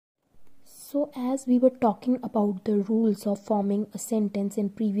So as we were talking about the rules of forming a sentence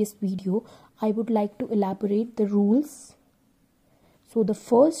in previous video, I would like to elaborate the rules. So the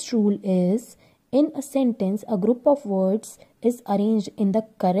first rule is, in a sentence, a group of words is arranged in the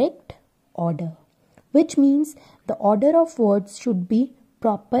correct order, which means the order of words should be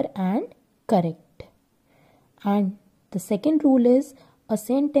proper and correct. And the second rule is, a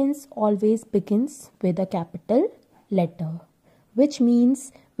sentence always begins with a capital letter, which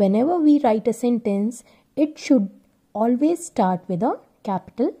means whenever we write a sentence, it should always start with a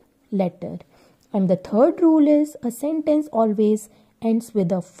capital letter. And the third rule is, a sentence always ends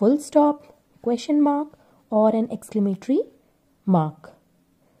with a full stop, question mark, or an exclamatory mark,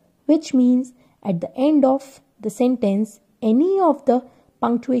 which means at the end of the sentence, any of the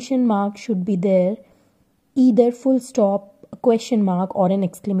punctuation mark should be there, either full stop, a question mark, or an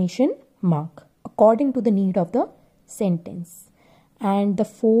exclamation mark, according to the need of the sentence. And the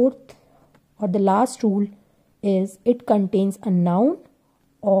fourth or the last rule is, it contains a noun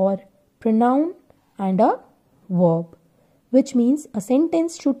or pronoun and a verb, which means a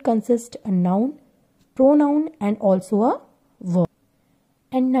sentence should consist a noun, pronoun and also a verb.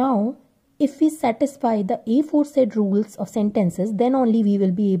 And now, if we satisfy the aforesaid rules of sentences, then only we will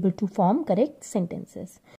be able to form correct sentences.